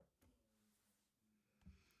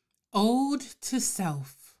Ode to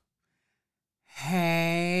Self.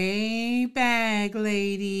 Hey, bag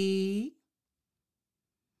lady.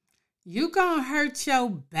 You gonna hurt your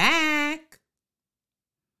back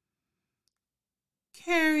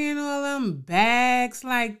carrying all them bags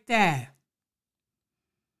like that.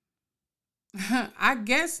 I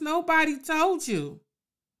guess nobody told you.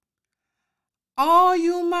 All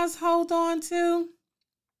you must hold on to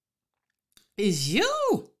is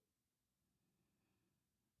you.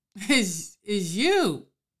 Is you.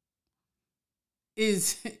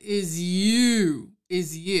 Is you.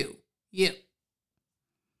 Is you. You.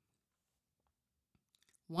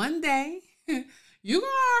 One day, you gonna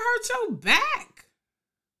hurt your back.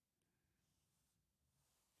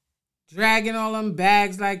 Dragging all them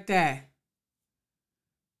bags like that.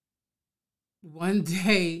 One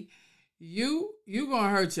day, you gonna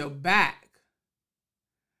hurt your back.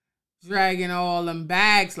 Dragging all them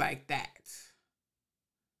bags like that.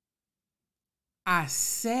 I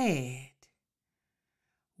said,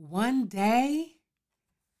 one day,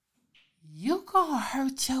 you gonna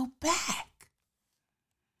hurt your back.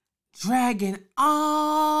 Dragging all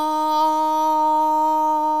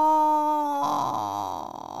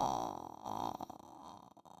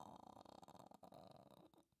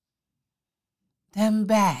them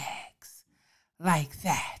bags like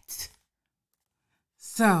that.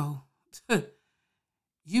 So,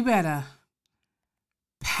 you better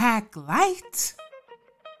pack light.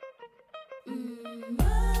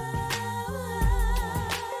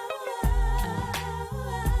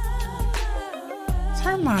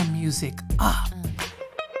 Turn my music up.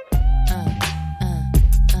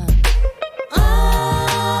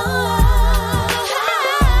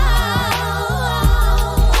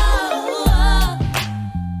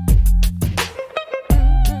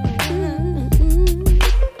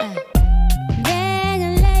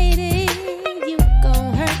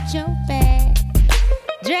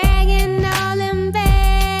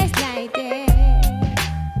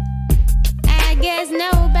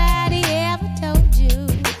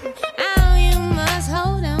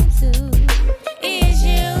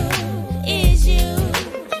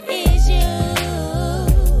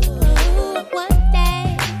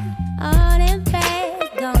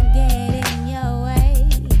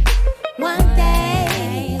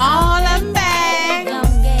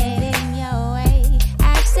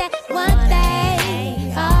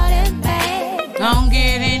 Don't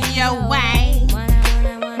get in your way.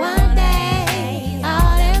 One day,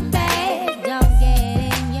 all them bags don't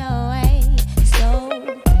get in your way. So,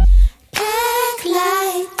 act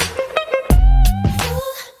like.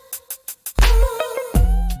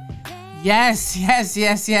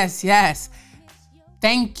 Yes.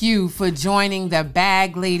 Thank you for joining the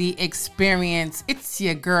Bag Lady Experience. It's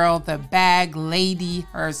your girl, the Bag Lady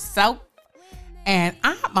herself. And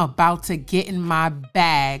I'm about to get in my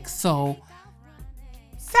bag, so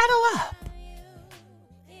saddle up.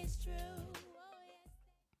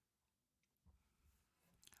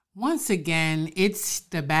 Once again, it's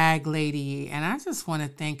the Bag Lady, and I just want to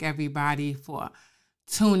thank everybody for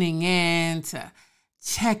tuning in to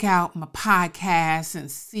check out my podcast and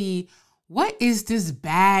see what is this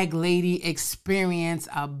Bag Lady Experience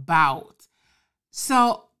about.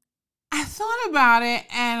 So I thought about it,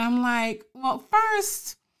 and I'm like, well,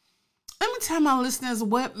 first, let me tell my listeners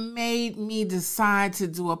what made me decide to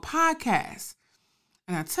do a podcast.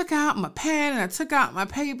 And I took out my pen and I took out my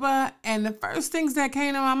paper, and the first things that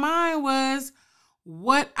came to my mind was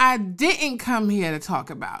what I didn't come here to talk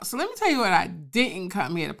about. So let me tell you what I didn't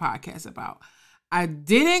come here to podcast about. I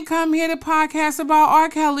didn't come here to podcast about R.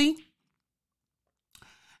 Kelly.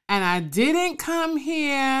 And I didn't come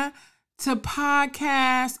here to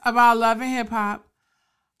podcast about Love and Hip Hop.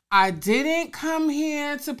 I didn't come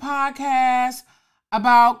here to podcast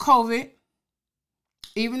about COVID,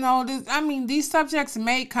 even though these subjects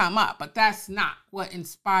may come up, but that's not what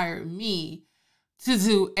inspired me to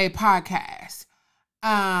do a podcast.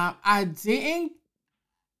 I didn't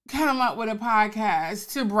come up with a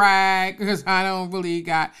podcast to brag because I don't really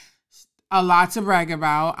got a lot to brag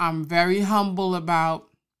about. I'm very humble about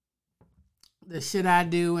the shit I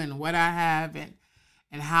do and what I have and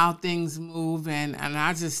how things move, and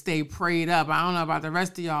I just stay prayed up. I don't know about the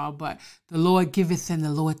rest of y'all, but the Lord giveth and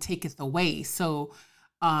the Lord taketh away. So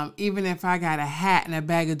even if I got a hat and a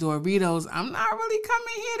bag of Doritos, I'm not really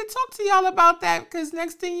coming here to talk to y'all about that, because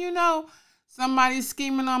next thing you know, somebody's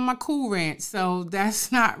scheming on my Cool Ranch. So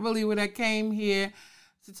that's not really what I came here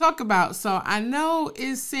to talk about. So I know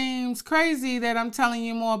it seems crazy that I'm telling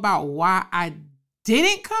you more about why I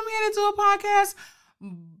didn't come here to do a podcast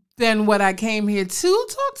than what I came here to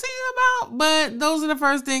talk to you about. But those are the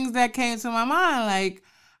first things that came to my mind. Like,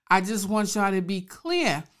 I just want y'all to be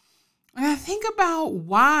clear. And I think about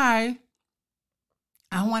why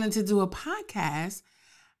I wanted to do a podcast.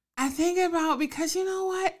 I think about because you know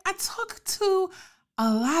what? I talk to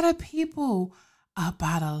a lot of people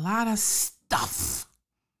about a lot of stuff.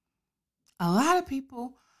 A lot of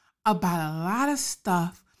people about a lot of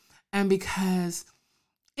stuff. And because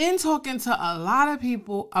in talking to a lot of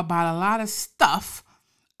people about a lot of stuff,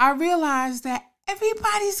 I realized that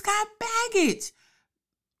everybody's got baggage,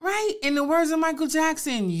 right? In the words of Michael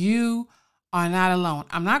Jackson, you are not alone.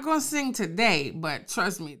 I'm not going to sing today, but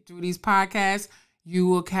trust me, through these podcasts, you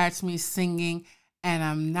will catch me singing. And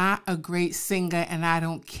I'm not a great singer, and I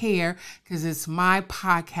don't care because it's my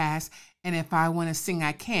podcast. And if I want to sing,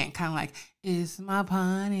 I can. Kind of like, it's my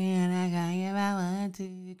party and I got if I want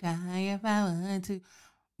to, cry if I want to.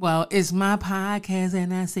 Well, it's my podcast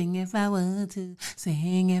and I sing if I want to,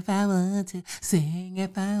 sing if I want to, sing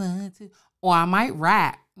if I want to. Or I might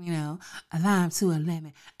rap, a lime to a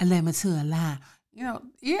lemon to a lime.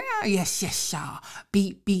 Yes, y'all.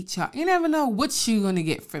 Beat, y'all. You never know what you're going to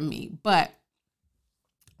get from me. But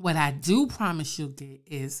what I do promise you'll get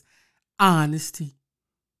is honesty,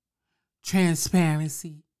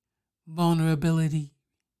 transparency, vulnerability.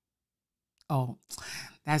 Oh,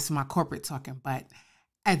 that's my corporate talking. But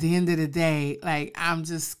at the end of the day, I'm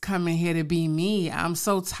just coming here to be me. I'm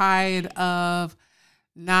so tired of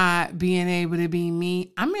not being able to be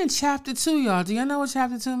me. I'm in chapter 2, y'all. Do y'all know what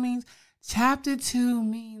chapter 2 means? Chapter 2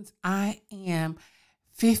 means I am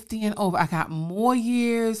 50 and over. I got more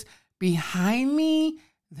years behind me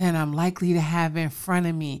than I'm likely to have in front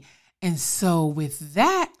of me. And so with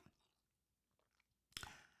that,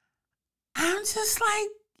 I'm just like,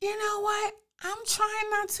 you know what? I'm trying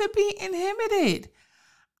not to be inhibited.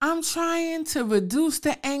 I'm trying to reduce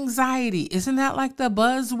the anxiety. Isn't that like the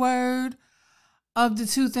buzzword of the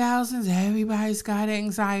 2000s? Everybody's got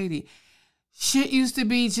anxiety. Shit used to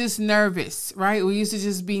be just nervous, right? We used to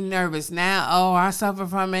just be nervous. Now, I suffer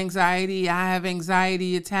from anxiety. I have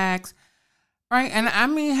anxiety attacks, right? And I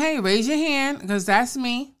mean, hey, raise your hand because that's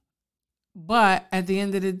me. But at the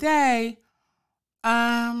end of the day,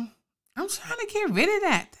 I'm trying to get rid of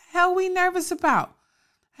that. The hell we nervous about?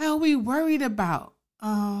 Hell we worried about?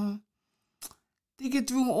 To get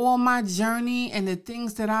through all my journey and the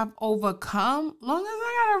things that I've overcome, long as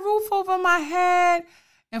I got a roof over my head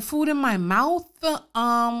and food in my mouth, the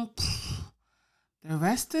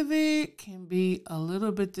rest of it can be a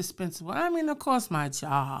little bit dispensable. I mean, of course, my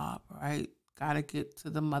job, right? Got to get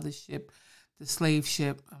to the mothership, the slave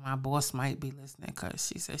ship. My boss might be listening because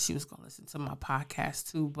she said she was going to listen to my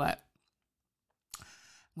podcast too. But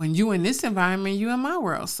when you in this environment, you in my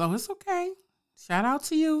world. So it's okay. Shout out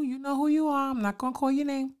to you. You know who you are. I'm not going to call your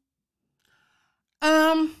name.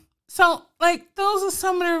 So those are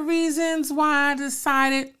some of the reasons why I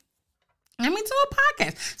decided, let me do a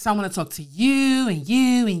podcast. So I want to talk to you and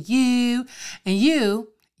you and you and you.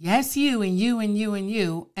 Yes, you and you and you and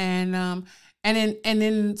you. And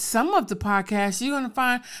in some of the podcasts, you're going to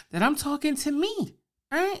find that I'm talking to me,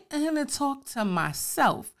 right? I'm going to talk to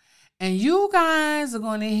myself. And you guys are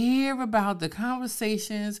going to hear about the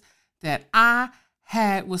conversations that I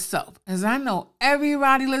had with self. As I know,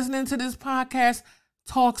 everybody listening to this podcast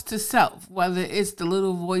talks to self, whether it's the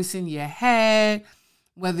little voice in your head,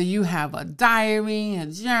 whether you have a diary, a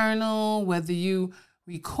journal, whether you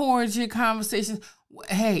record your conversations.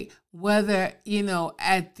 Hey, whether,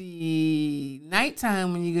 at the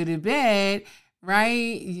nighttime when you go to bed,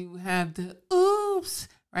 right, you have the oops,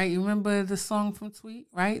 right? You remember the song from Tweet,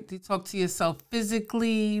 right? You talk to yourself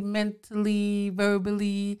physically, mentally,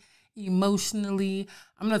 verbally, emotionally.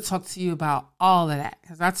 I'm going to talk to you about all of that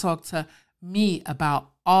because I talk to me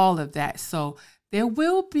about all of that. So there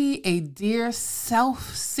will be a Dear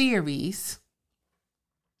Self series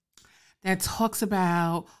that talks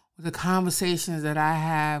about the conversations that I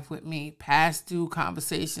have with me, past due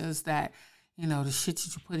conversations that, the shit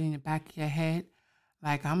that you put in the back of your head.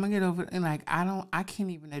 I'm going to get over it. And I can't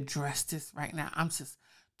even address this right now. I'm just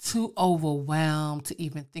too overwhelmed to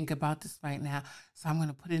even think about this right now. So I'm going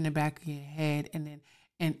to put it in the back of your head, and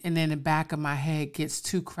then the back of my head gets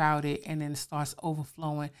too crowded, and then it starts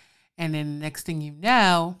overflowing. And then the next thing you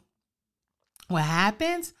know, what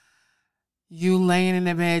happens? You laying in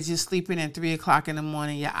the bed, you're sleeping at 3:00 in the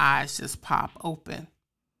morning, your eyes just pop open.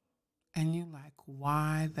 And you're like,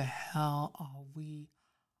 why the hell are we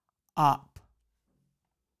up?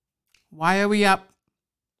 Why are we up?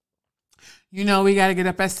 We got to get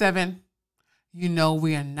up at 7. We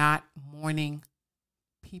are not morning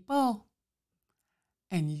people.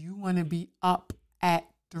 And you want to be up at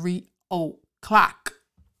 3:00.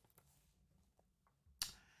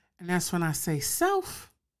 And that's when I say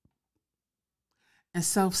self, And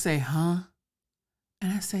self say, huh?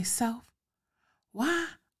 And I say, self, why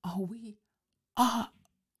are we up?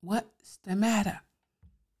 What's the matter?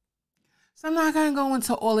 So I'm not going to go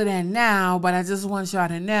into all of that now, but I just want y'all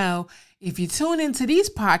to know, if you tune into these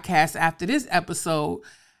podcasts after this episode,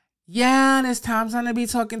 yeah, there's times I'm going to be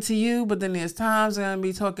talking to you, but then there's times I'm going to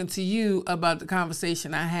be talking to you about the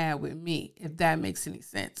conversation I had with me, if that makes any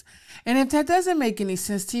sense. And if that doesn't make any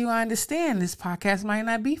sense to you, I understand this podcast might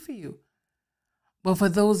not be for you. But for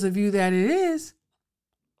those of you that it is,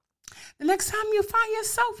 the next time you find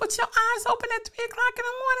yourself with your eyes open at 3 o'clock in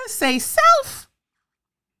the morning, say self.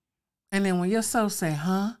 And then when your self say,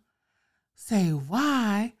 huh? Say,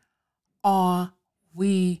 why are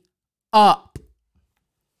we up?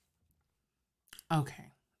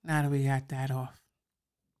 Okay, now that we got that off,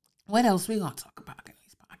 what else we going to talk about in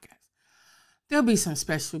these podcasts? There'll be some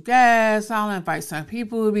special guests. I'll invite some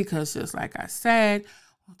people because just like I said,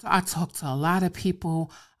 I talk to a lot of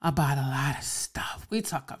people about a lot of stuff. We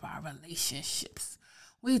talk about relationships.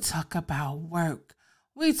 We talk about work.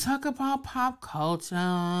 We talk about pop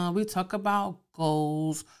culture. We talk about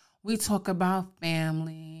goals. We talk about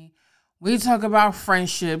family. We talk about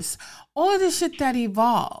friendships. All of the shit that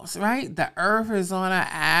evolves, right? The earth is on an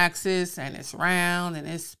axis and it's round and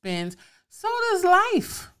it spins. So does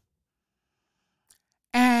life.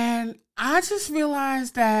 And I just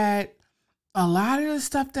realized that a lot of the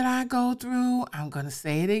stuff that I go through, I'm going to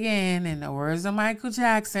say it again in the words of Michael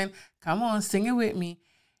Jackson. Come on, sing it with me.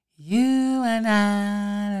 You are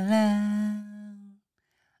not alone.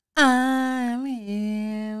 I'm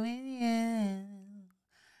here with you.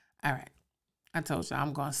 All right. I told you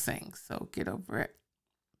I'm going to sing, so get over it.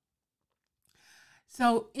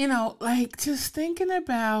 So, like just thinking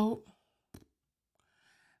about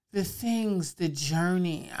the things, the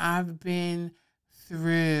journey I've been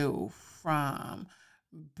through, from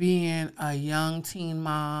being a young teen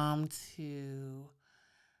mom to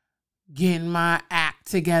getting my act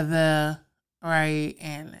together, right?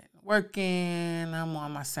 And working. I'm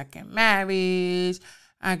on my second marriage.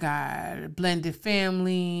 I got a blended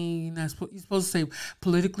family. You're supposed to say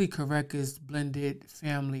politically correct is blended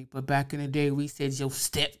family. But back in the day, we said your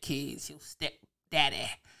step kids, your step daddy,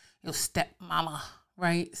 your step mama,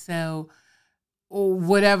 right? So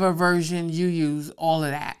whatever version you use, all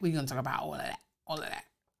of that. We're going to talk about all of that.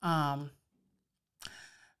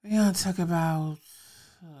 We're going to talk about,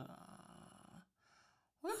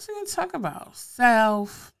 what else are we going to talk about?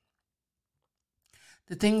 Self,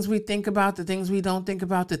 the things we think about, the things we don't think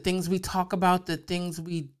about, the things we talk about, the things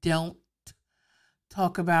we don't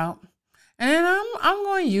talk about. And then I'm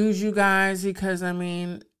going to use you guys because, I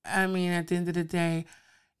mean, at the end of the day,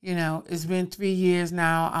 it's been 3 years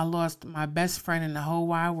now. I lost my best friend in the whole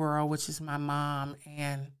wide world, which is my mom.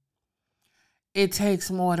 And it takes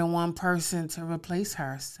more than one person to replace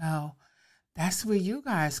her. So that's where you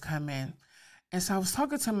guys come in. And so I was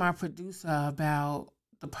talking to my producer about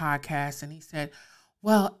the podcast, and he said,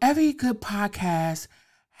 well, every good podcast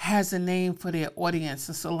has a name for their audience.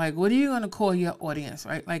 And so, like, what are you going to call your audience,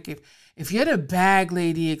 right? Like, if you're the bag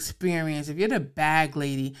lady experience, if you're the bag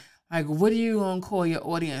lady, like, what are you going to call your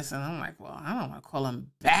audience? And I'm like, well, I don't want to call them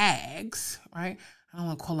bags, right? I don't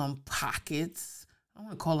want to call them pockets. I don't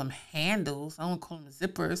want to call them handles. I don't want to call them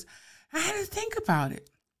zippers. I had to think about it.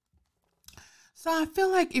 So I feel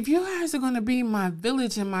like if you guys are going to be my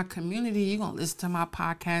village and my community, you're going to listen to my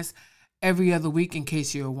podcast every other week, in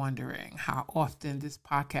case you're wondering how often this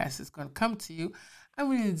podcast is going to come to you. I'm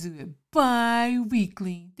going to do it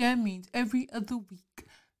bi-weekly. That means every other week.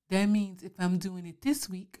 That means if I'm doing it this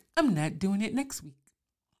week, I'm not doing it next week.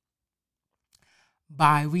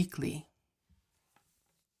 Bi-weekly.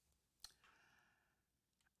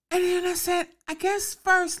 And then I said, I guess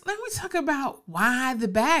first, let me talk about why the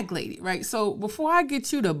bag lady, right? So before I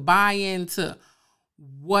get you to buy into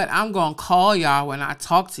what I'm going to call y'all when I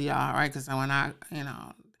talk to y'all, right? Because when I,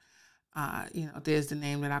 there's the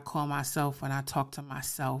name that I call myself when I talk to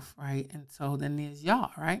myself, right? And so then there's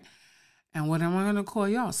y'all, right? And what am I going to call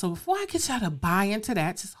y'all? So before I get y'all to buy into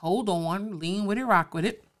that, just hold on, lean with it, rock with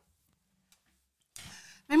it.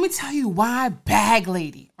 Let me tell you why bag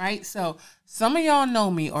lady, right? So some of y'all know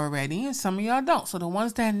me already and some of y'all don't. So the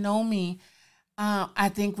ones that know me, I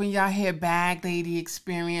think when y'all hear bag lady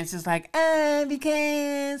experience, it's like,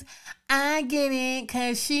 because I get it,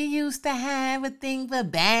 because she used to have a thing for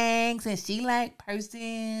bags and she like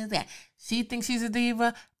purses and she thinks she's a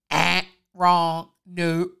diva. Wrong.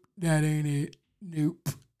 Nope, that ain't it. Nope.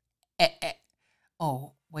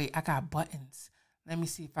 Oh, wait, I got buttons. Let me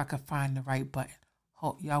see if I can find the right button.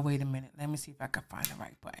 Hold, y'all wait a minute. Let me see if I can find the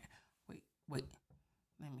right button. Wait.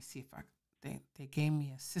 Let me see if they gave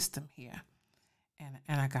me a system here.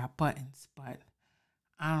 and I got buttons, but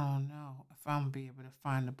I don't know if I'm gonna be able to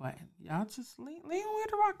find the button. Y'all just lean with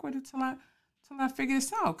the rock with it till I figure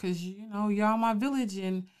this out, cause y'all my village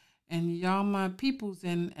and y'all my peoples,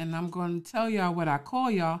 and I'm gonna tell y'all what I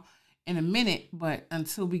call y'all in a minute. But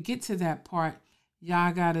until we get to that part,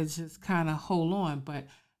 y'all gotta just kind of hold on. But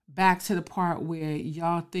back to the part where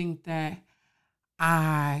y'all think that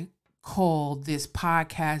I call this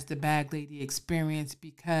podcast the Bag Lady Experience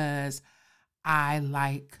because I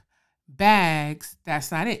like bags.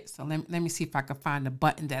 That's not it. So let me see if I can find the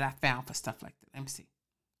button that I found for stuff like that. Let me see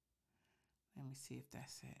if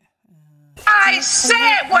that's it. I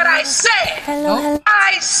said what I said. Nope.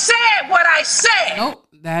 I said what I said. Nope,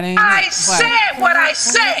 that ain't I it. said what I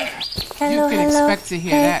said. You can expect to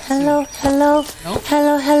hear that too. Nope.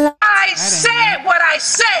 I said what I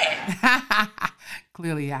said.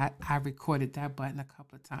 Clearly, I recorded that button a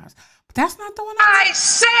couple of times. But that's not the one I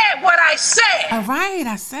said what I said. All right,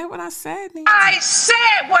 I said what I said, Nina. I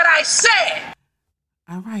said what I said.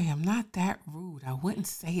 All right, I'm not that rude. I wouldn't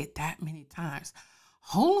say it that many times.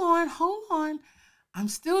 Hold on. I'm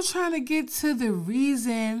still trying to get to the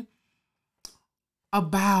reason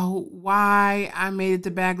about why I made it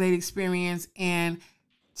the Bag Lady Experience and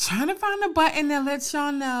trying to find a button that lets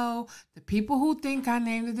y'all know the people who think I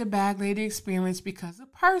named it the Bag Lady Experience because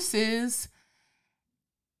of purses.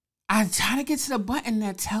 I'm trying to get to the button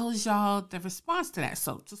that tells y'all the response to that.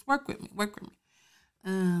 So just work with me. Let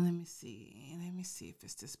me see if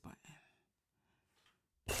it's this button.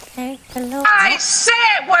 I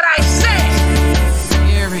said what I said.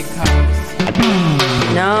 Here it comes.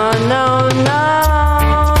 No. No.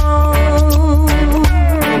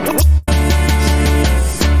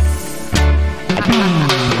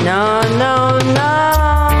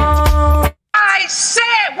 I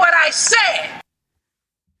said what I said.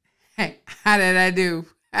 Hey, how did I do?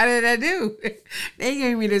 They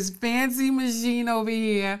gave me this fancy machine over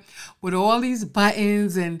here with all these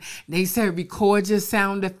buttons, and they said record your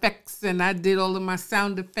sound effects, and I did all of my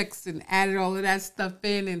sound effects and added all of that stuff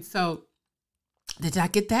in. And so, did y'all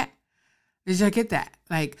get that?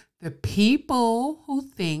 Like, the people who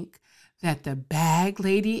think that the Bag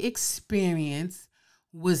Lady Experience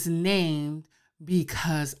was named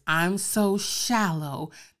because I'm so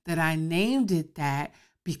shallow that I named it that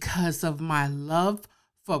because of my love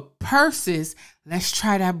for purses. Let's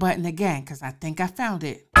try that button again, because I think I found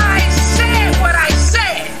it. I said what I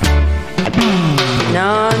said.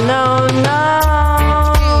 No.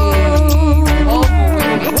 Hey, over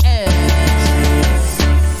with the edge.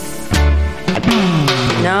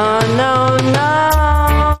 No.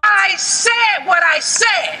 I said what I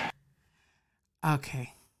said.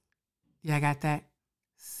 Okay. Yeah, I got that.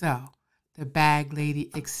 So, the Bag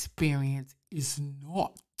Lady Experience is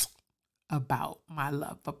not about my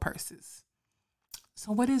love for purses.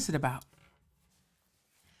 So what is it about?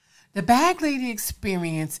 The Bag Lady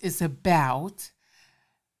Experience is about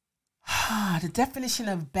the definition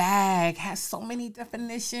of bag has so many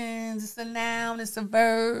definitions. It's a noun, it's a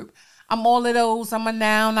verb. I'm all of those. I'm a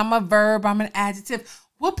noun, I'm a verb, I'm an adjective.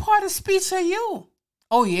 What part of speech are you?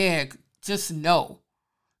 Oh yeah, just know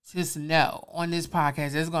on this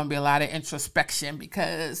podcast there's going to be a lot of introspection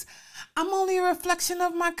because I'm only a reflection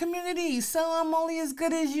of my community. So I'm only as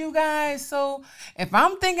good as you guys. So if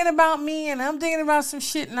I'm thinking about me and I'm thinking about some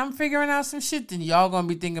shit and I'm figuring out some shit, then y'all going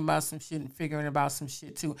to be thinking about some shit and figuring about some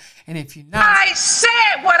shit too. And if you're not, I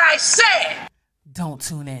said what I said. Don't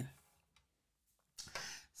tune in.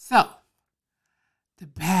 So the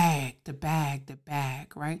bag,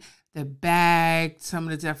 right? The bag, some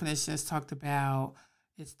of the definitions talked about,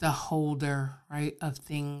 it's the holder, right, of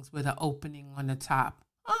things with an opening on the top.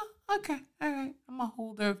 Oh, okay, all right. I'm a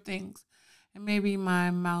holder of things. And maybe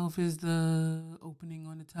my mouth is the opening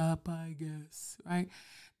on the top, I guess, right?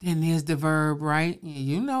 Then there's the verb, right?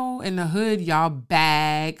 You know, in the hood, y'all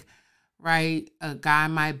bag, right? A guy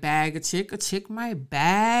might bag a chick might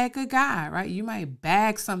bag a guy, right? You might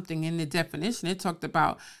bag something in the definition. It talked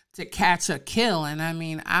about to catch or kill. And I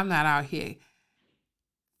mean, I'm not out here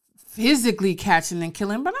physically catching and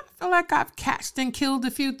killing, but I feel like I've catched and killed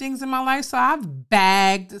a few things in my life. So I've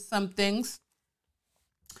bagged some things.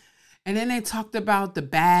 And then they talked about the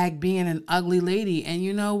bag being an ugly lady. And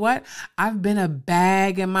you know what? I've been a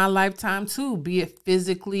bag in my lifetime too, be it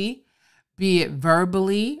physically, be it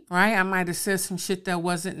verbally, right? I might have said some shit that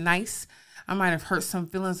wasn't nice. I might have hurt some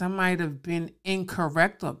feelings. I might have been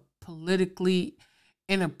incorrect or politically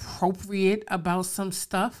inappropriate about some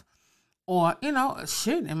stuff. Or, you know,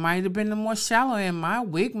 shit, it might have been the more shallow and my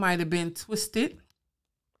wig might have been twisted.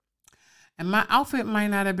 And my outfit might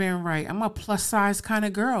not have been right. I'm a plus size kind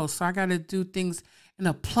of girl, so I got to do things in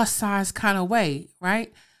a plus size kind of way,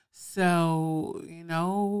 right? So,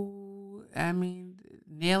 nailing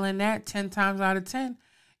that 10 times out of 10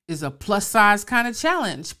 is a plus size kind of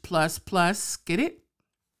challenge. Plus, get it?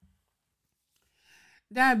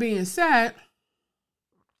 That being said,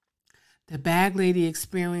 the Bag Lady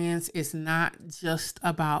experience is not just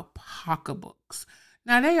about pocketbooks.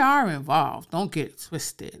 Now, they are involved. Don't get it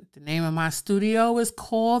twisted. The name of my studio is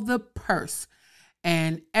called The Purse.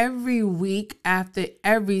 And every week after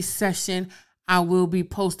every session, I will be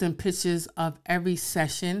posting pictures of every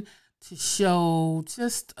session to show,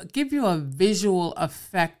 just give you a visual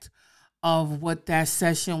effect of what that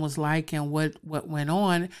session was like and what went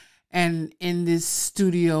on. And in this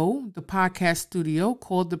studio, the podcast studio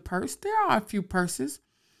called The Purse, there are a few purses.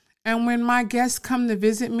 And when my guests come to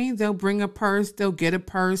visit me, they'll bring a purse, they'll get a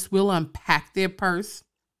purse, we'll unpack their purse.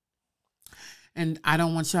 And I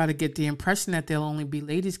don't want y'all to get the impression that they'll only be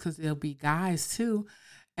ladies, because there'll be guys too.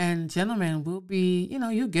 And gentlemen will be,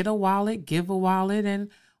 you get a wallet, give a wallet, and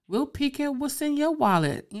we'll peek at what's in your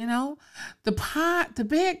wallet. The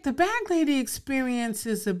Bag Lady experience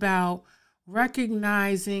is about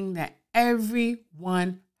recognizing that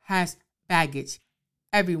everyone has baggage.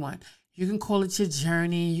 Everyone. You can call it your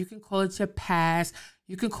journey. You can call it your past.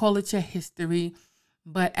 You can call it your history.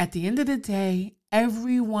 But at the end of the day,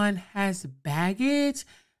 everyone has baggage.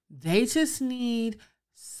 They just need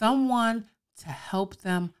someone to help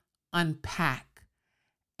them unpack.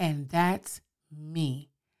 And that's me.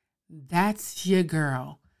 That's your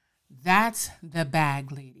girl. That's the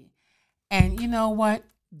Bag Lady. And you know what?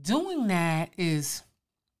 Doing that is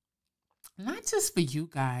not just for you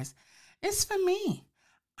guys. It's for me.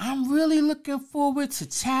 I'm really looking forward to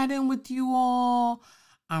chatting with you all.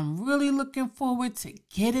 I'm really looking forward to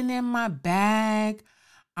getting in my bag.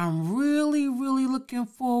 I'm really, really looking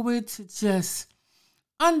forward to just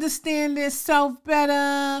understanding self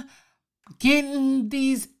better, getting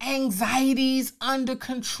these anxieties under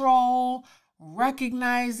control,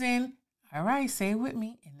 recognizing, all right, say it with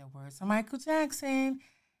me, in the words of Michael Jackson,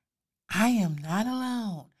 I am not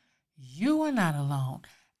alone. You are not alone.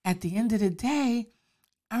 At the end of the day,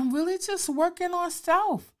 I'm really just working on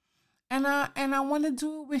self. And I want to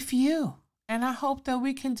do it with you. And I hope that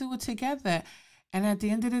we can do it together. And at the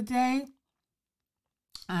end of the day,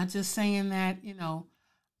 I'm just saying that, I'm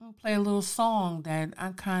going to play a little song that I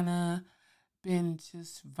kind of been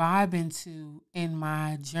just vibing to in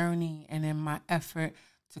my journey and in my effort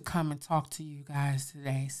to come and talk to you guys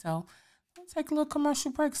today. So I'm going to take a little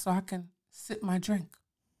commercial break so I can sip my drink.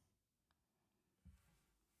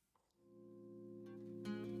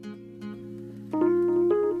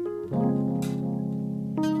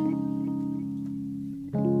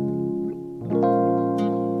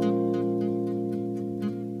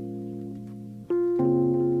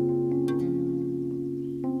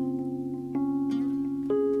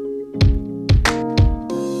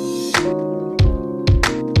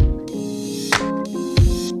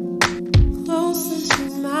 Closer to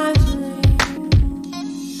my dream.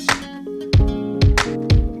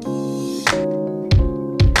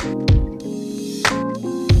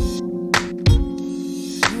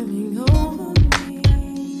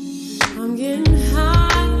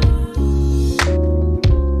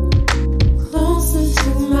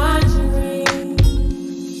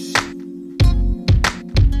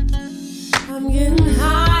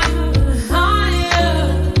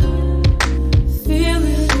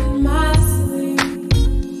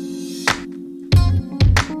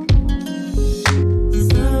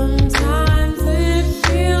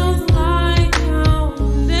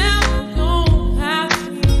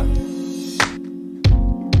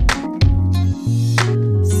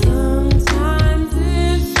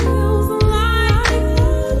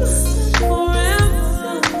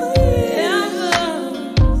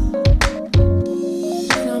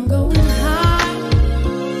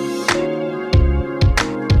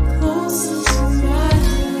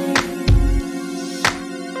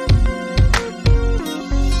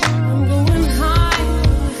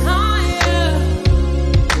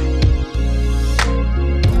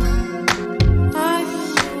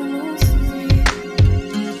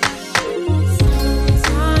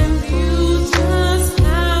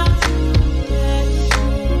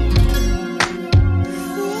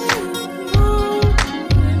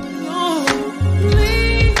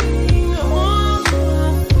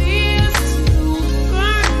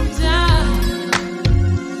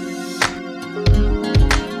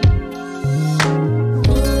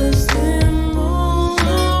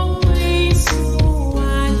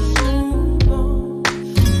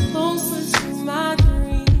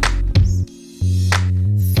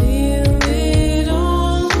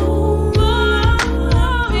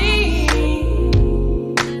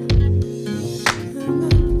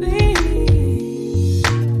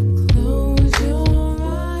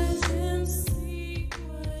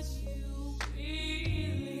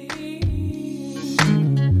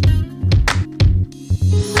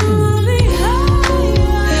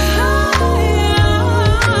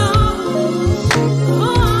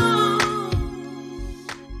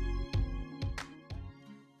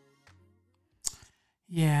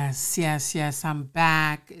 Yes, yes, yes. I'm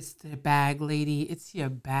back. It's the bag lady. It's your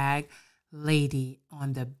bag lady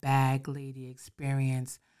on the bag lady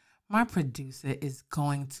experience. My producer is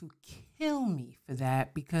going to kill me for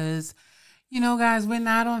that because, guys, we're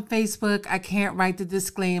not on Facebook. I can't write the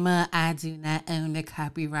disclaimer. I do not own the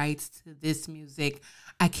copyrights to this music.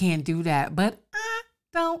 I can't do that, but I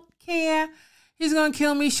don't care. He's going to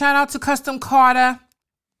kill me. Shout out to Custom Carter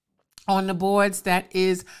on the boards. That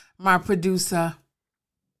is my producer.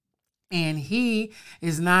 And he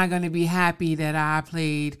is not going to be happy that I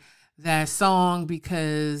played that song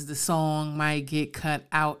because the song might get cut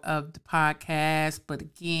out of the podcast. But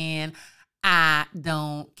again, I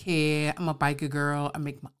don't care. I'm a biker girl. I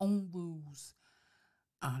make my own rules.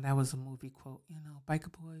 Oh, that was a movie quote.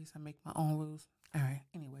 Biker boys, I make my own rules. All right.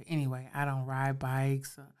 Anyway, I don't ride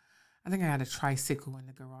bikes. I think I got a tricycle in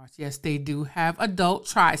the garage. Yes, they do have adult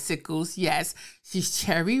tricycles. Yes, she's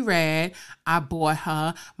cherry red. I bought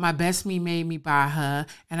her. My best me made me buy her.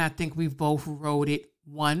 And I think we've both rode it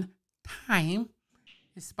one time.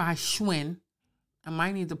 It's by Schwinn. I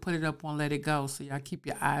might need to put it up on Let It Go. So y'all keep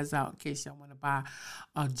your eyes out in case y'all want to buy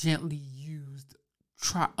a gently used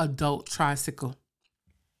adult tricycle.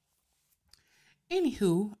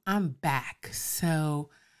 Anywho, I'm back. So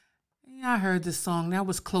I heard the song. That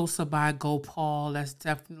was Closer by Gopal. That's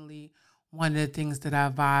definitely one of the things that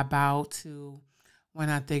I vibe out to when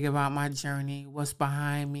I think about my journey, what's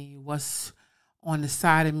behind me, what's on the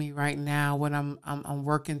side of me right now, what I'm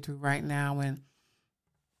working through right now, and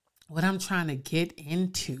what I'm trying to get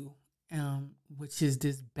into, which is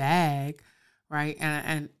this bag, right?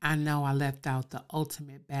 And I know I left out the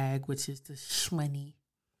ultimate bag, which is the shmoney.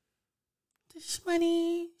 The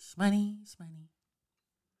shmoney.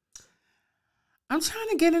 I'm trying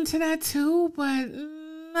to get into that too, but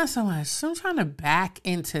not so much. I'm trying to back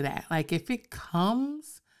into that. Like if it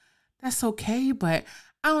comes, that's okay. But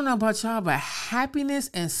I don't know about y'all, but happiness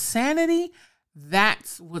and sanity,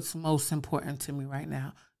 that's what's most important to me right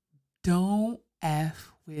now. Don't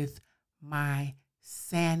F with my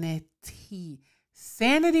sanity.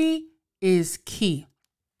 Sanity is key.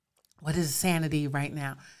 What is sanity right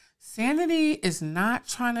now? Sanity is not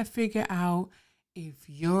trying to figure out if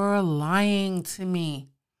you're lying to me,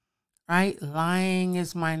 right? Lying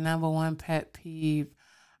is my number one pet peeve.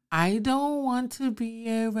 I don't want to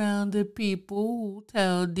be around the people who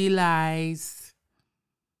tell the lies.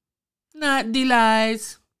 Not the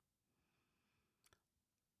lies.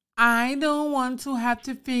 I don't want to have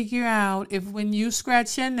to figure out if when you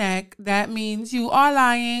scratch your neck, that means you are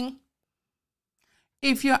lying.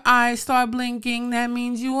 If your eyes start blinking, that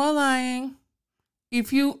means you are lying.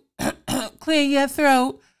 If you clear your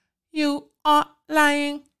throat, you are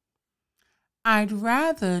lying. I'd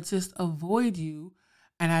rather just avoid you,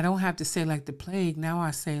 and I don't have to say like the plague. Now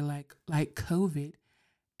I say like COVID,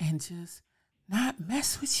 and just not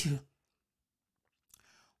mess with you.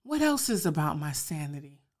 What else is about my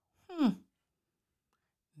sanity?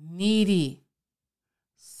 Needy,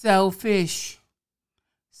 selfish,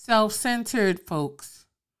 self-centered folks.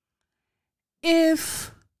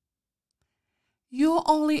 If you're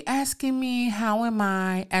only asking me how am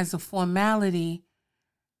I as a formality,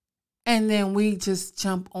 and then we just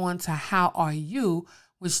jump on to how are you,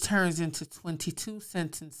 which turns into 22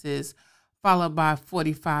 sentences followed by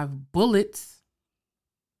 45 bullets.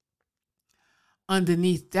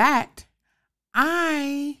 Underneath that,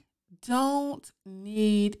 I don't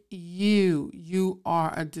need you. You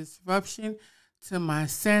are a disruption to my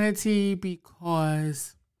sanity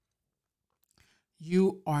because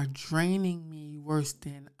you are draining me worse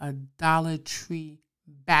than a Dollar Tree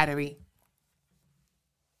battery.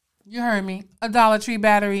 You heard me. A Dollar Tree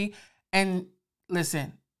battery. And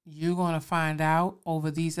listen, you're going to find out over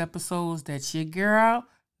these episodes that your girl,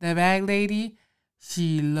 the bag lady,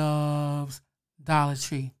 she loves Dollar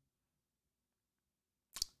Tree.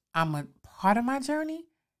 I'm a part of my journey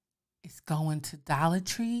is going to Dollar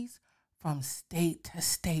Trees from state to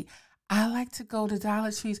state. I like to go to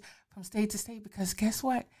Dollar Trees from state to state because guess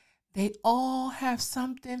what? They all have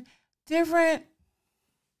something different.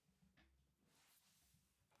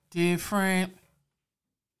 Don't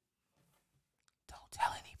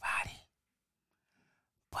tell anybody.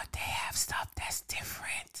 But they have stuff that's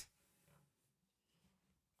different.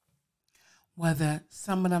 Whether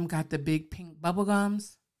some of them got the big pink bubble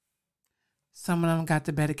gums, some of them got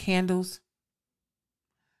the better candles,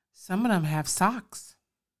 some of them have socks,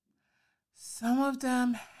 some of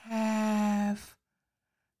them have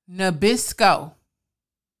Nabisco,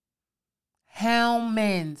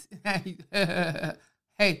 Hellmann's.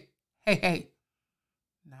 Hey,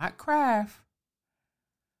 not Kraft.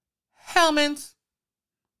 Hellmann's.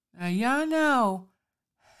 Now y'all know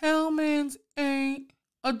Hellman's ain't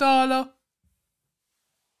 $1.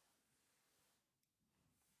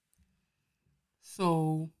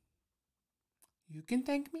 So you can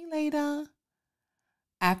thank me later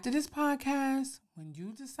after this podcast when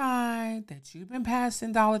you decide that you've been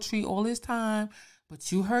passing Dollar Tree all this time,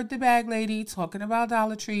 but you heard the bag lady talking about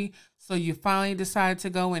Dollar Tree, so you finally decided to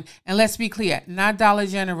go in. And let's be clear, not Dollar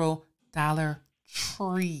General, Dollar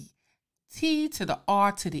Tree. T to the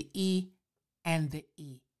R to the E and the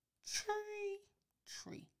E.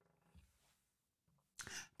 Tree.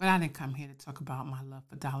 But I didn't come here to talk about my love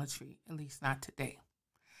for Dollar Tree, at least not today.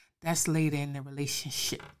 That's later in the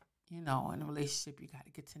relationship. You know, in a relationship, you got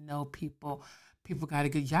to get to know people.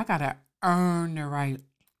 Y'all got to earn the right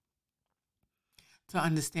to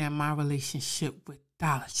understand my relationship with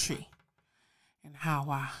Dollar Tree and how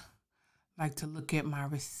I like to look at my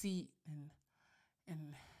receipt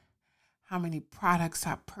and how many products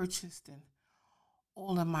I purchased and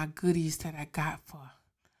all of my goodies that I got for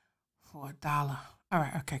 $1. All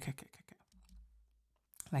right, okay.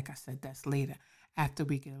 Like I said, that's later after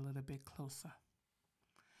we get a little bit closer.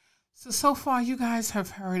 So far, you guys have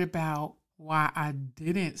heard about why I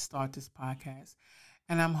didn't start this podcast.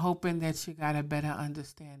 And I'm hoping that you got a better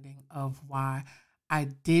understanding of why I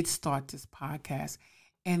did start this podcast.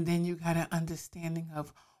 And then you got an understanding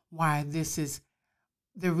of why this is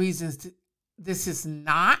the reasons this is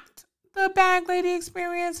not the bag lady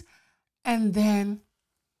experience. And then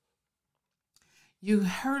you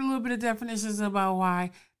heard a little bit of definitions about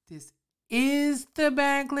why this is the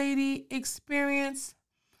bag lady experience.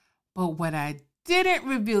 But what I didn't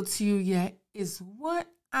reveal to you yet is what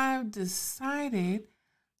I've decided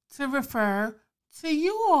to refer to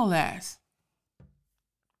you all as.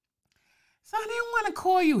 So I didn't want to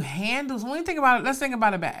call you handles. When you think about it, let's think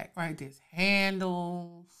about a bag, right? There's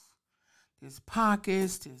handles, there's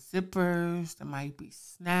pockets, there's zippers, there might be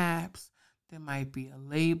snaps, there might be a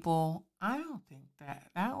label. I don't think that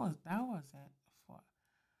wasn't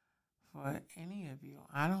for any of you.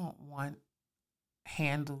 I don't want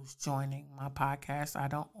handles joining my podcast. I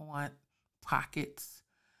don't want pockets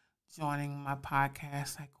joining my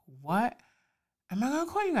podcast. Like, what am I going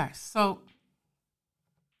to call you guys? So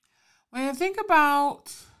when I think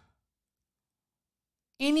about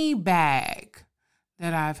any bag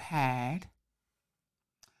that I've had,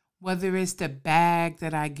 whether it's the bag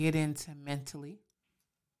that I get into mentally,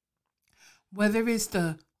 whether it's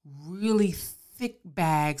the really thick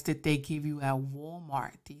bags that they give you at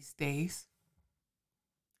Walmart these days,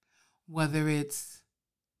 whether it's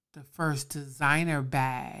the first designer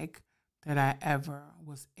bag that I ever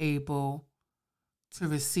was able to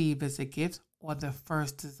receive as a gift, or the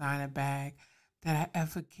first designer bag that I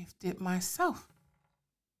ever gifted myself.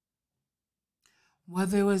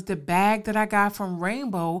 Whether it was the bag that I got from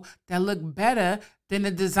Rainbow that looked better than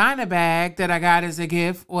the designer bag that I got as a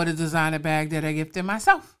gift, or the designer bag that I gifted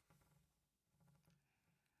myself.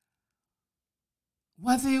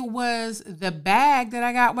 Whether it was the bag that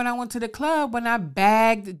I got when I went to the club, when I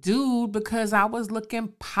bagged dude because I was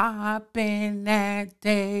looking popping that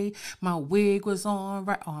day. My wig was on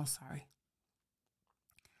right. Oh, I'm sorry.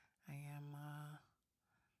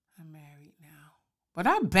 I'm married now. But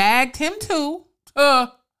I bagged him too.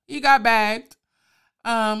 He got bagged.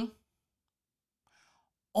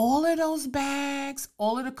 All of those bags,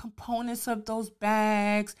 all of the components of those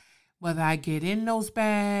bags, whether I get in those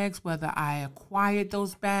bags, whether I acquired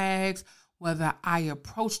those bags, whether I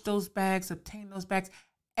approached those bags, obtained those bags,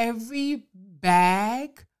 every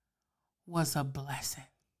bag was a blessing.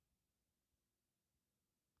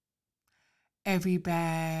 Every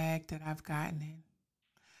bag that I've gotten in.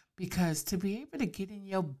 Because to be able to get in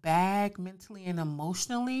your bag mentally and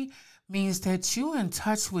emotionally means that you're in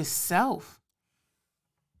touch with self.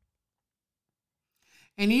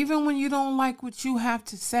 And even when you don't like what you have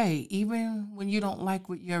to say, even when you don't like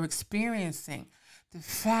what you're experiencing, the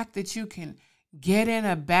fact that you can get in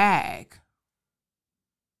a bag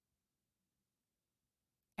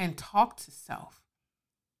and talk to self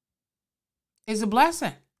is a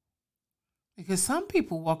blessing. Because some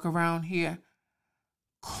people walk around here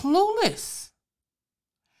clueless.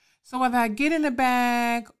 So whether I get in a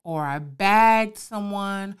bag, or I bagged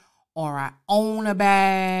someone, or I own a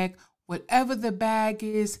bag, whatever the bag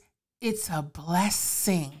is, it's a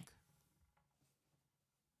blessing.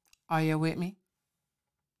 Are you with me?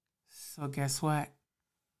 So guess what?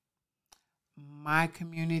 My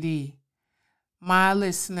community, my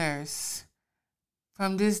listeners,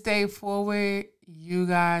 from this day forward, you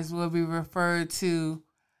guys will be referred to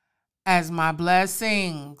as my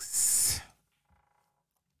blessings.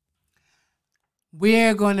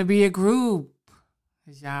 We're going to be a group.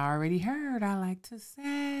 Because y'all already heard I like to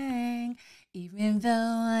sing, even though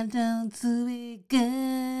I don't do it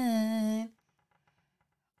good.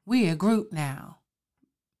 We a group now.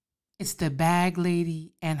 It's the Bag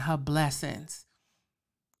Lady and her blessings.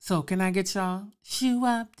 So can I get y'all? Shoo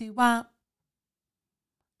up de wop.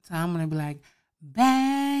 So I'm going to be like,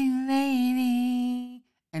 Bag Lady.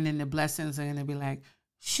 And then the blessings are going to be like,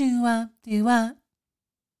 shoo up de wop.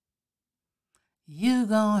 You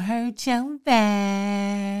gon' hurt your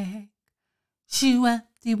back. Shoo up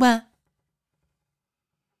de wop.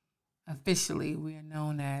 Officially, we are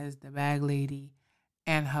known as the Bag Lady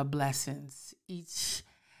and her blessings each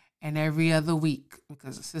and every other week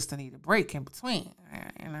because the sister need a break in between.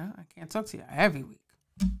 I can't talk to you every week.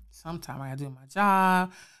 Sometimes I gotta do my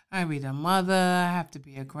job. I gotta be the mother. I have to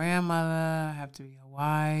be a grandmother. I have to be a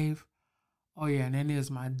wife. Oh yeah, and then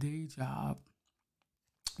there's my day job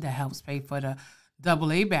that helps pay for the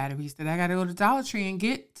AA batteries that I gotta go to Dollar Tree and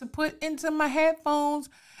get to put into my headphones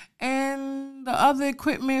and the other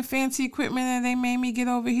equipment, fancy equipment that they made me get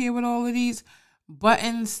over here with all of these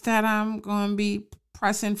buttons that I'm gonna be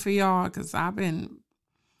pressing for y'all because I've been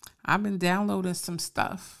downloading some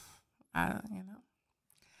stuff.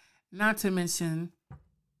 Not to mention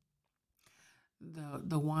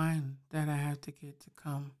the wine that I have to get to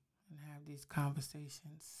come and have these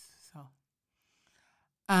conversations. So,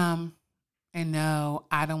 and no,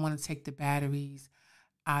 I don't want to take the batteries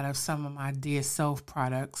out of some of my Dear Self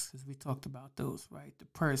products, because we talked about those, right? The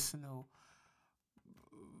personal,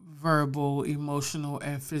 verbal, emotional,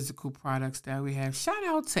 and physical products that we have. Shout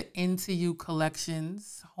out to Into You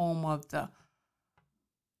Collections, home of the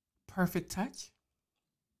Perfect Touch.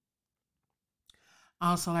 I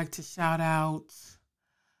also like to shout out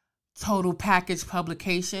Total Package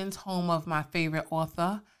Publications, home of my favorite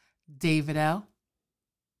author, David L.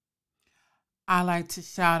 I like to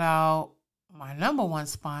shout out my number one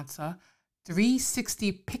sponsor,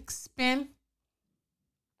 360 Pick Spin,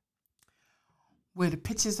 where the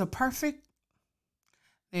pictures are perfect.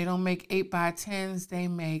 They don't make 8x10s, they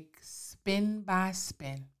make spin by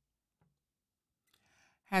spin.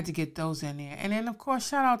 Had to get those in there. And then, of course,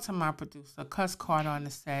 shout out to my producer, Cuss Carter on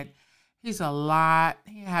the set. He has a lot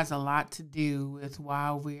to do with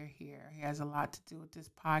while we're here. He has a lot to do with this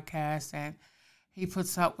podcast, and he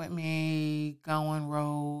puts up with me going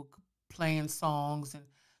rogue, playing songs, and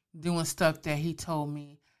doing stuff that he told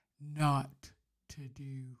me not to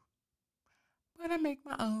do. But I make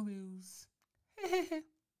my own rules.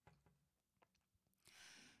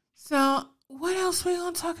 So, what else we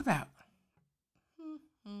going to talk about?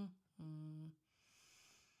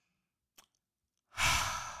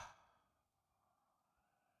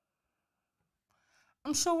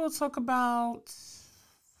 I'm sure we'll talk about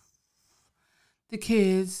the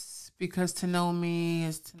kids, because to know me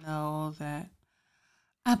is to know that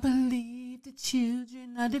I believe the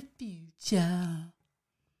children are the future.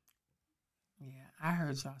 Yeah, I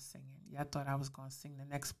heard y'all singing. Y'all thought I was going to sing the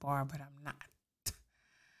next bar, but I'm not.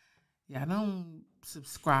 Yeah, don't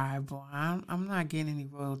subscribe, or I'm not getting any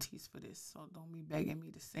royalties for this, so don't be begging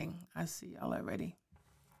me to sing. I see y'all already.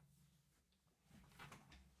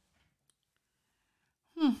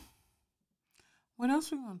 What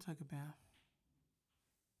else we going to talk about?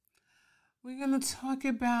 We're going to talk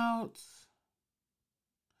about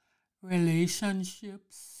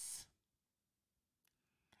relationships.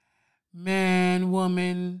 Man,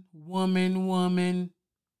 woman, woman, woman,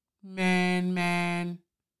 man, man.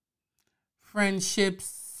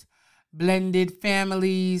 Friendships, blended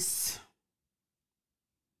families,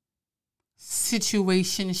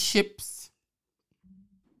 situationships.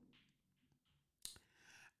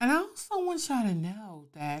 And I also want y'all to know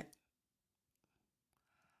that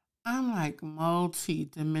I'm like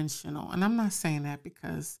multi-dimensional. And I'm not saying that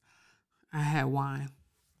because I had wine.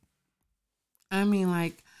 I mean,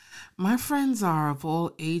 like, my friends are of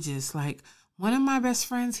all ages. Like, one of my best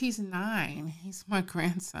friends, he's 9. He's my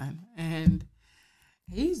grandson. And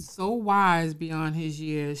he's so wise beyond his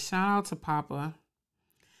years. Shout out to Papa.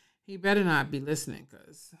 He better not be listening,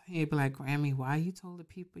 because he'd be like, Grammy, why you told the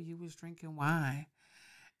people you was drinking wine?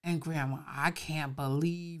 And Grandma, I can't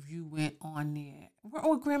believe you went on there.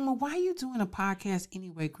 Or Grandma, why are you doing a podcast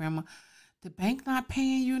anyway, Grandma? The bank not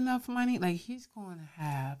paying you enough money? Like, he's going to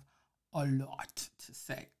have a lot to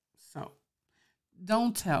say. So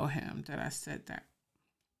don't tell him that I said that.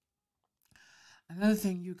 Another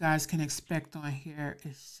thing you guys can expect on here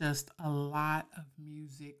is just a lot of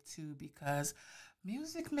music too, because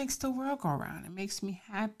music makes the world go around. It makes me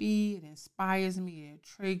happy. It inspires me. It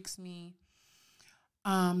intrigues me.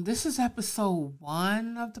 This is episode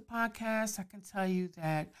 1 of the podcast. I can tell you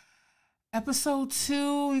that Episode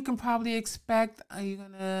 2, you can probably expect you're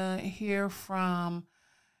going to hear from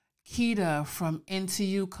Keita from Into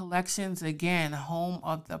You Collections. Again, home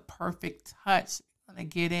of the perfect touch. We're going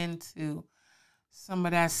to get into some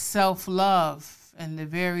of that self-love and the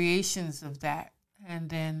variations of that. And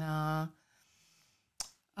then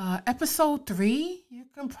episode 3, you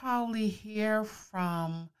can probably hear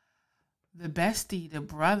from the bestie, the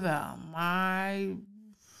brother, my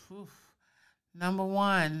number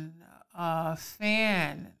one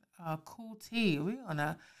fan, Cool T. We're going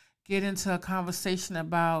to get into a conversation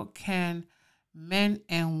about can men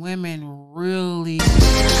and women really...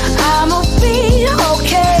 I'ma be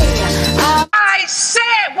okay. I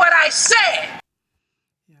said what I said.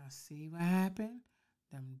 Y'all see what happened?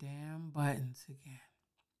 Them damn buttons again.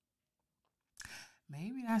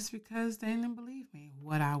 Maybe that's because they didn't believe me.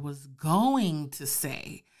 What I was going to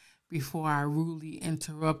say before I rudely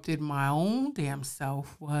interrupted my own damn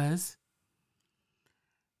self was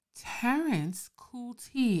Terrence, Cool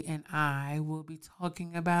T, and I will be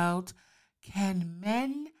talking about can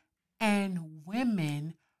men and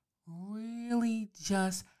women really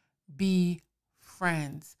just be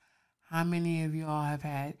friends? How many of y'all have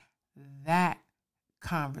had that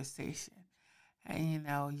conversation? And,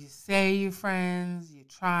 you say you're friends, you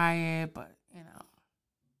try it, but,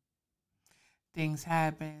 things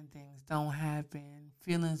happen, things don't happen,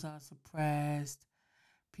 feelings are suppressed,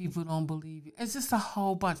 people don't believe you. It's just a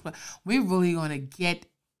whole bunch. But we're really going to get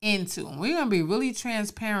into, and we're going to be really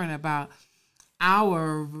transparent about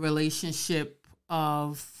our relationship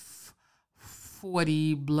of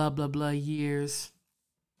 40 blah, blah, blah years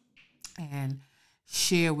and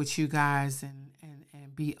share with you guys and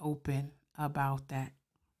be open about that.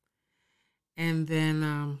 And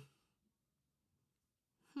then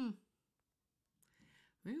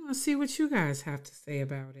we're going to see what you guys have to say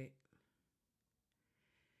about it.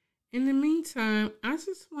 In the meantime, I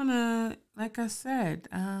just want to, like I said,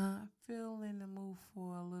 feel in the mood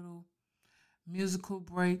for a little musical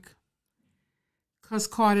break. Cuz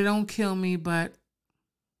Carter, don't kill me, but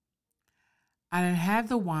I done had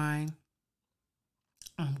the wine.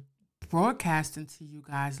 I'm broadcasting to you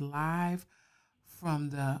guys live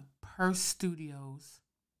from the Purse Studios.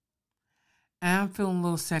 And I'm feeling a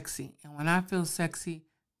little sexy. And when I feel sexy,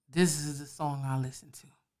 this is the song I listen to.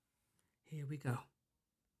 Here we go.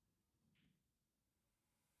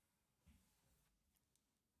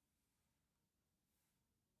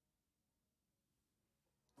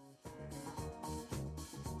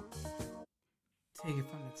 Take it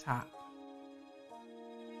from the top.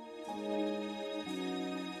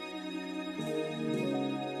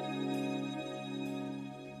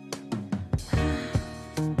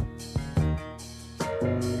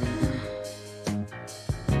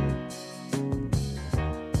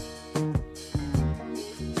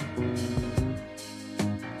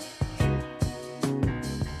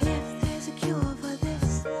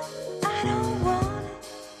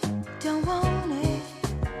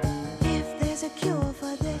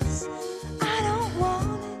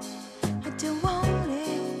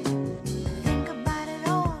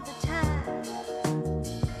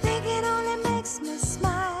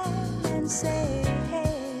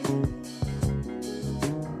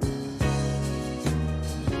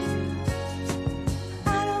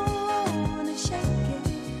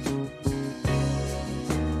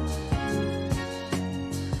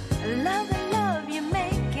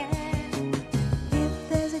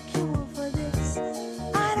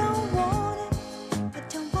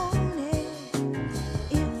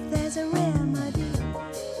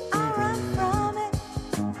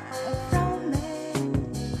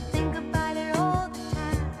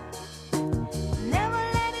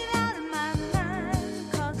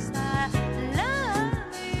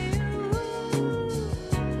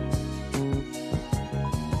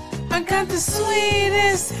 I got the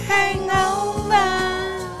sweetest hangover.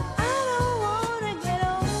 I don't wanna get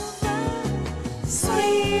over.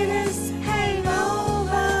 Sweetest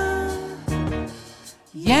hangover.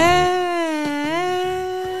 Yeah.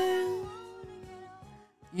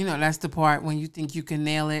 That's the part when you think you can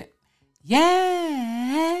nail it.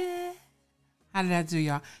 Yeah. How did I do,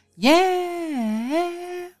 y'all?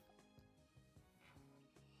 Yeah.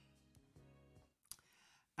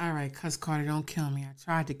 All right, Cuz Carter, don't kill me. I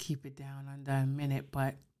tried to keep it down under a minute,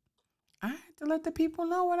 but I had to let the people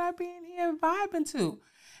know what I be in here vibing to.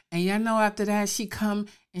 And y'all know after that, she come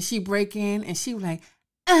and she break in and she was like,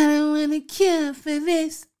 I don't want to cure for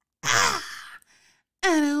this. I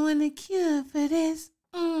don't want to cure for this.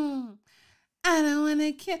 I don't want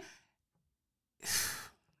to cure.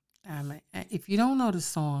 If you don't know the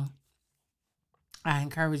song, I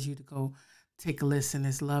encourage you to go take a listen.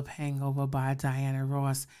 It's Love Hangover by Diana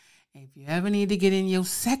Ross. And if you ever need to get in your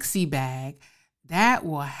sexy bag, that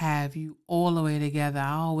will have you all the way together.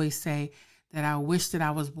 I always say that I wish that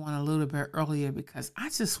I was born a little bit earlier because I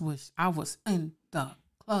just wish I was in the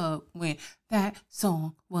club when that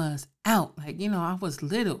song was out. Like, I was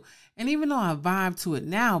little. And even though I vibe to it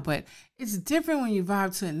now, but it's different when you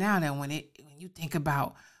vibe to it now than when you think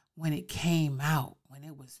about when it came out, when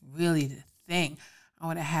it was really the thing. I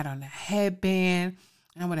would have had on a headband,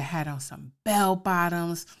 and I would have had on some bell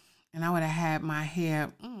bottoms, and I would have had my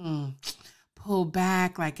hair pulled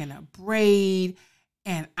back like in a braid,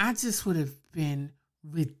 and I just would have been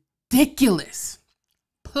ridiculous.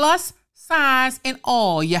 Plus size and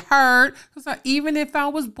all, you heard? Because even if I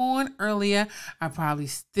was born earlier, I probably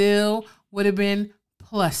still would have been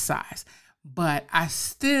plus size. But I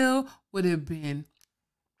still would have been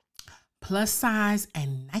plus size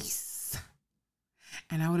and nice.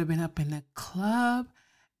 And I would have been up in the club.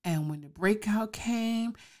 And when the breakout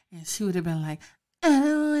came, and she would have been like, I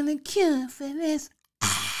don't want to kill for this.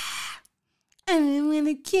 I don't want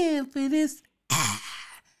to kill for this.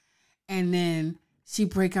 And then she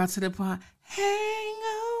break out to the part, hangover.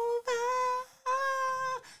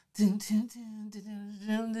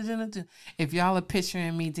 If y'all are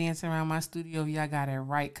picturing me dancing around my studio, y'all got it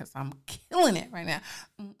right because I'm killing it right now.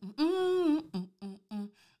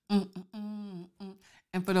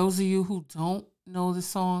 And for those of you who don't know the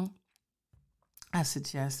song, I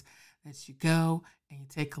suggest that you go and you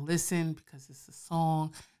take a listen because it's a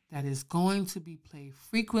song that is going to be played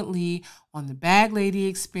frequently on the Bag Lady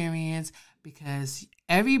Experience because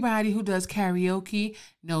everybody who does karaoke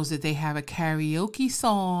knows that they have a karaoke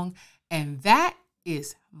song, and that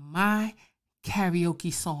is my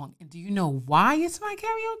karaoke song. And do you know why it's my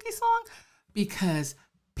karaoke song? Because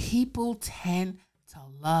people tend to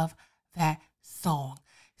love that song.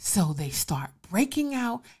 So they start breaking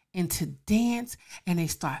out into dance, and they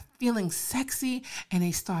start feeling sexy, and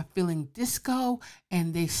they start feeling disco,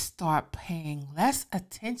 and they start paying less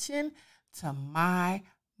attention to my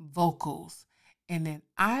vocals. And then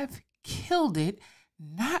I've killed it,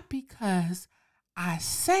 not because I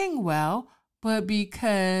sang well, but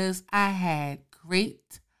because I had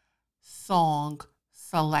great song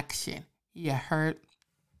selection. You heard?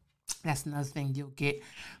 That's another thing you'll get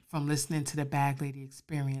from listening to the Bag Lady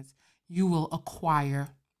Experience. You will acquire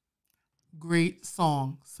great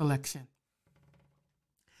song selection.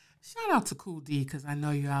 Shout out to Cool D because I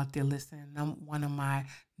know you're out there listening. I'm one of my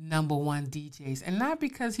number one DJs. And not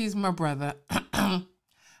because he's my brother,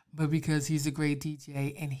 but because he's a great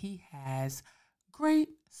DJ and he has great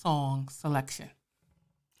song selection.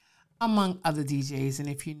 Among other DJs. And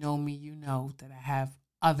if you know me, you know that I have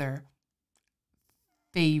other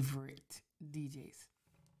favorite DJs.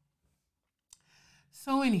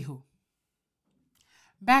 So anywho,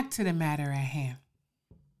 back to the matter at hand.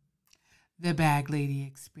 The Bag Lady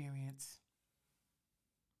Experience.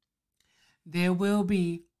 There will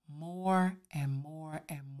be more and more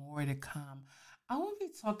and more to come. I will be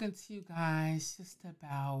talking to you guys just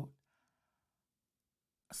about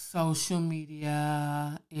social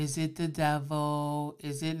media. Is it the devil?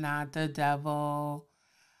 Is it not the devil?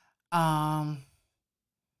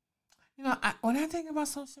 When I think about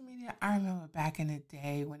social media, I remember back in the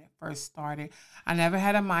day when it first started. I never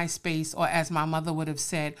had a MySpace, or as my mother would have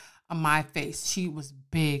said, a MyFace. She was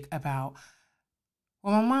big about,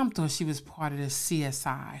 my mom thought she was part of the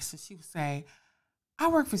CSI. So she would say, I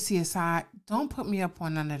work for CSI. Don't put me up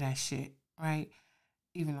on none of that shit, right?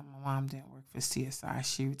 Even though my mom didn't work for CSI.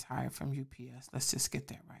 She retired from UPS. Let's just get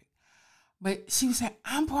that right. But she would say,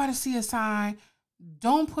 I'm part of CSI.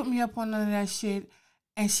 Don't put me up on none of that shit.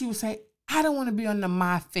 And she would say, I don't want to be on the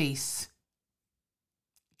MyFace.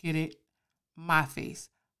 Get it? MyFace.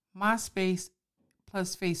 MySpace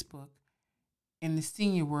plus Facebook in the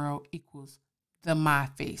senior world equals the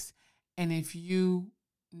MyFace. And if you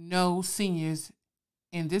know seniors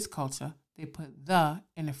in this culture, they put the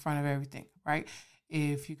in the front of everything, right?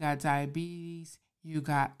 If you got diabetes, you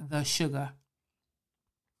got the sugar.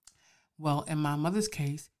 Well, in my mother's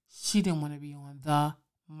case, she didn't want to be on the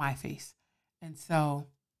MyFace. And so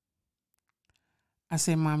I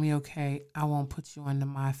said, Mommy, okay, I won't put you on the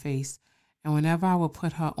MyFace. And whenever I would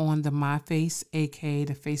put her on the MyFace, aka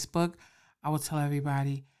the Facebook, I would tell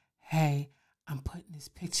everybody, hey, I'm putting this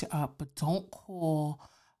picture up, but don't call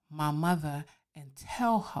my mother and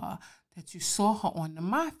tell her that you saw her on the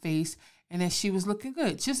MyFace and that she was looking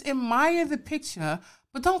good. Just admire the picture,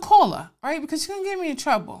 but don't call her, right? Because she's going to get me in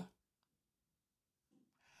trouble.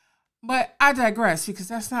 But I digress because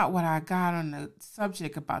that's not what I got on the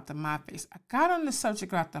subject about the MyFace. I got on the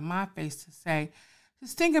subject about the MyFace to say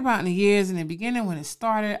Just think about in the years in the beginning when it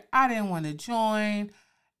started, I didn't want to join.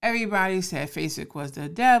 Everybody said Facebook was the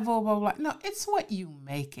devil, blah, blah, blah. No, it's what you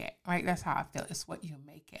make it, right? That's how I feel. It's what you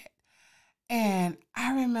make it. And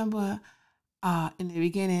I remember in the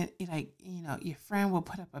beginning, like, your friend will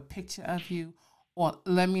put up a picture of you, or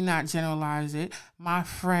let me not generalize it. My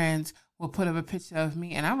friends will put up a picture of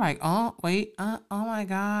me, and I'm like, oh, wait, oh my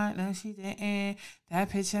God, no, she didn't. That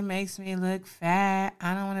picture makes me look fat.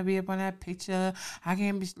 I don't want to be up on that picture. I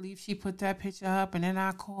can't believe she put that picture up. And then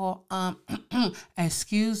I call,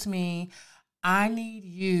 excuse me, I need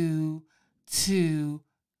you to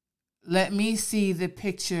let me see the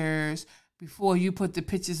pictures before you put the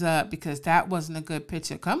pictures up, because that wasn't a good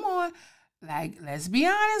picture. Come on. Like, let's be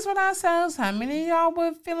honest with ourselves. How many of y'all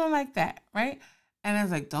were feeling like that, right? And I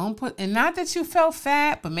was like, don't put, and not that you felt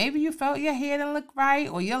fat, but maybe you felt your hair didn't look right,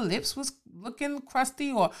 or your lips was looking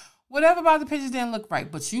crusty, or whatever about the pictures didn't look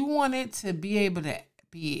right. But you wanted to be able to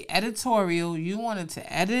be editorial. You wanted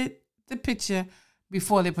to edit the picture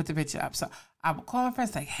before they put the picture up. So I would call my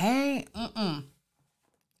friends like, hey,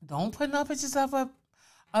 don't put no pictures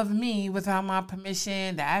of me without my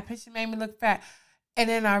permission. That picture made me look fat. And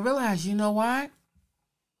then I realized, you know why?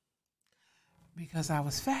 Because I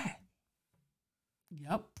was fat.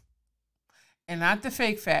 Yep. And not the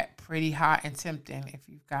fake fat, pretty hot and tempting, if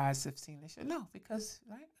you guys have seen this show. No, because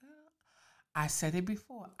I said it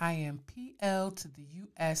before. I am PL to the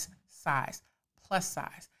US size, plus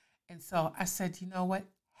size. And so I said, you know what?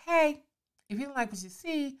 Hey, if you don't like what you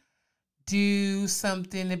see, do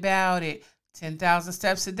something about it. 10,000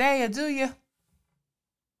 steps a day, or do you?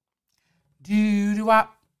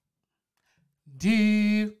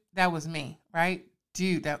 That was me, right?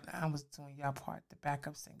 That I was doing y'all part, the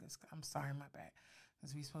backup singers. I'm sorry, my bad.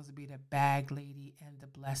 Because we supposed to be the bag lady and the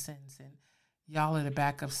blessings, and y'all are the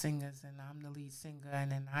backup singers, and I'm the lead singer,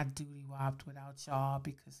 and then I duty-wopped without y'all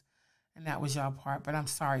and that was y'all part. But I'm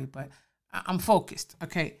sorry, but I'm focused.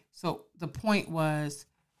 Okay, so the point was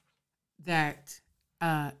that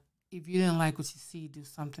if you didn't like what you see, do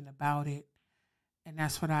something about it. And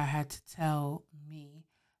that's what I had to tell me,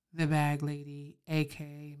 the bag lady,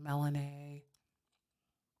 a.k.a. Melanie.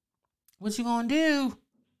 What you gonna do?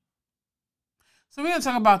 So we're gonna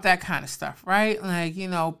talk about that kind of stuff, right? Like,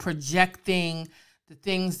 projecting the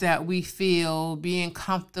things that we feel, being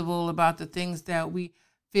comfortable about the things that we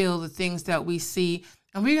feel, the things that we see.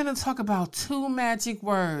 And we're gonna talk about 2 magic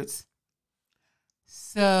words.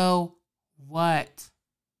 So what?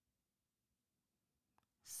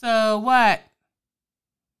 So what?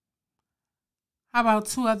 How about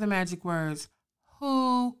 2 other magic words?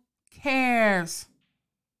 Who cares?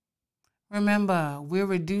 Remember, we're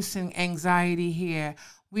reducing anxiety here.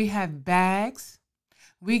 We have bags.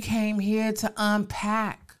 We came here to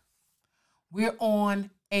unpack. We're on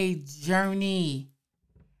a journey,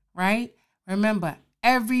 right? Remember,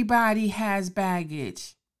 everybody has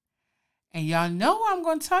baggage. And y'all know I'm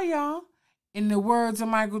going to tell y'all, in the words of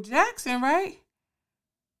Michael Jackson, right?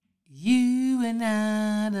 You are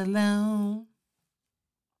not alone.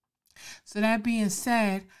 So that being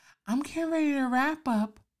said, I'm getting ready to wrap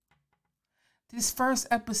up this first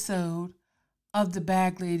episode of the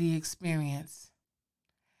Bag Lady Experience.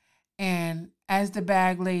 And as the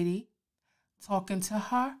Bag Lady, talking to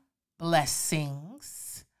her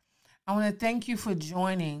blessings, I want to thank you for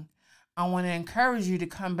joining. I want to encourage you to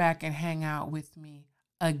come back and hang out with me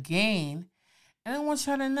again. And I want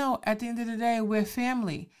y'all to know, at the end of the day, we're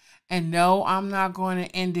family. And no, I'm not going to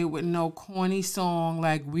end it with no corny song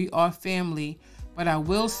like We Are Family. But I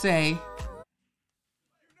will say,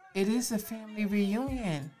 it is a family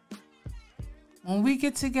reunion. When we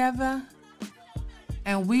get together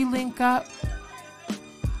and we link up,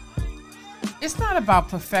 it's not about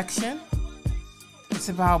perfection. It's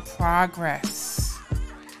about progress.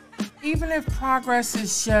 Even if progress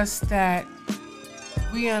is just that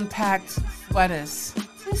we unpacked sweaters.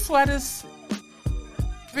 2 sweaters.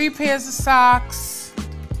 3 pairs of socks.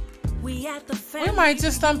 We might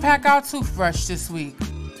just unpack our toothbrush this week.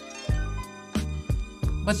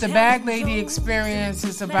 But the Bag Lady Experience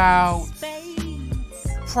is about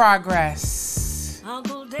progress.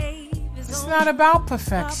 It's not about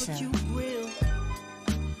perfection.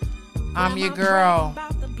 I'm your girl,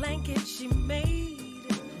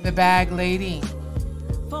 the Bag Lady.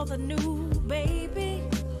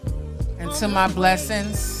 And to my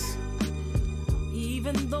blessings,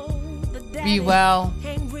 be well,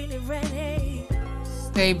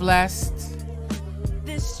 stay blessed.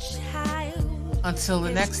 Until the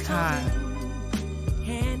next time.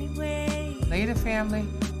 Later, family.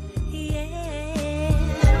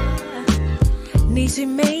 Niecy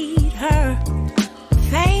made her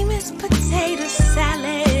famous. this potato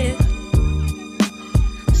salad.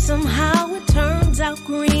 Somehow it turns out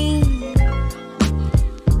green.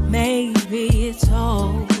 Maybe it's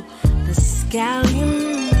all the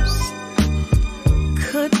scallions,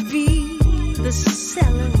 could be the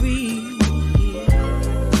celery.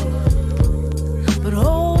 But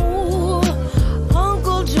oh,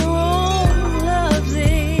 Uncle Jerome loves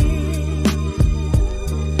it.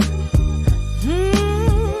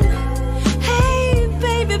 Hey,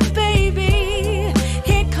 baby, baby,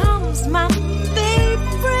 here comes my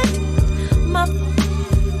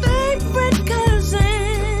favorite cousin.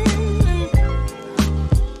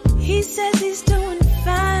 He says he's doing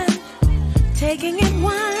fine, taking it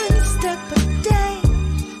one step a day.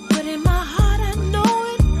 But in my heart I know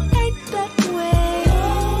it ain't that way.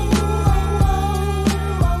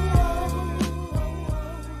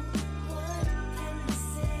 What can I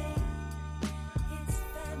say? It's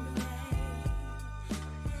family.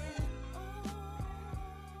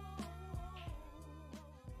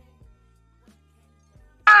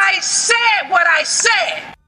 I said what I said.